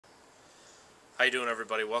How you doing,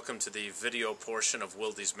 everybody? Welcome to the video portion of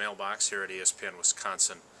Wilde's Mailbox here at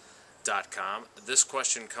ESPNWisconsin.com. This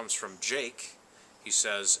question comes from Jake. He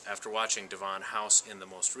says, after watching Davon House in the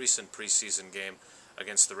most recent preseason game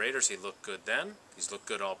against the Raiders, he looked good then. He's looked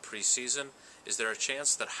good all preseason. Is there a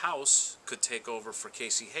chance that House could take over for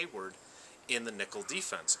Casey Hayward in the nickel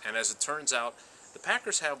defense? And as it turns out, the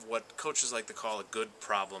Packers have what coaches like to call a good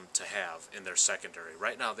problem to have in their secondary.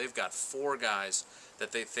 Right now, they've got four guys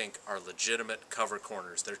that they think are legitimate cover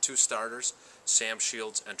corners. Their two starters, Sam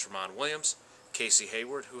Shields and Tramon Williams, Casey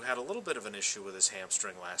Hayward, who had a little bit of an issue with his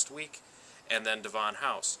hamstring last week, and then Davon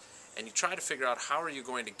House. And you try to figure out how are you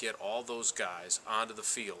going to get all those guys onto the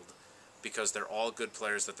field because they're all good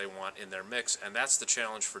players that they want in their mix, and that's the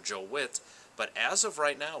challenge for Joe Witt. But as of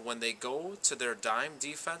right now, when they go to their dime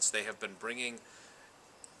defense, they have been bringing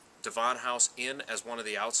Davon House in as one of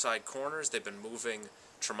the outside corners. They've been moving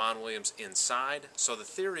Tramon Williams inside. So the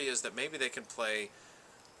theory is that maybe they can play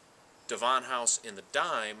Davon House in the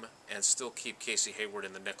dime and still keep Casey Hayward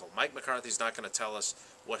in the nickel. Mike McCarthy's not going to tell us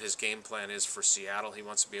what his game plan is for Seattle. He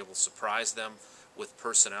wants to be able to surprise them with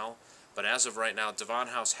personnel. But as of right now, Davon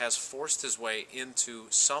House has forced his way into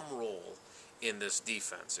some role in this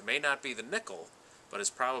defense. It may not be the nickel, but it's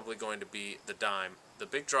probably going to be the dime. The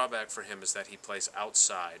big drawback for him is that he plays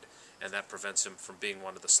outside, and that prevents him from being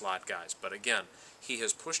one of the slot guys. But again, he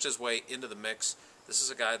has pushed his way into the mix. This is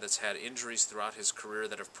a guy that's had injuries throughout his career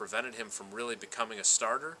that have prevented him from really becoming a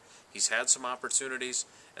starter. He's had some opportunities,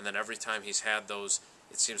 and then every time he's had those,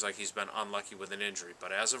 it seems like he's been unlucky with an injury.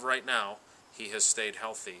 But as of right now, he has stayed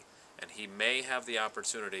healthy, and he may have the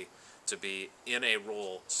opportunity to be in a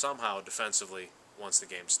role somehow defensively once the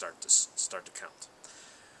games start to count.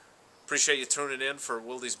 Appreciate you tuning in for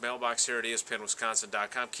Wilde's Mailbox here at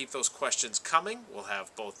ESPNWisconsin.com. Keep those questions coming. We'll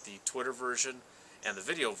have both the Twitter version and the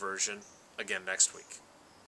video version again next week.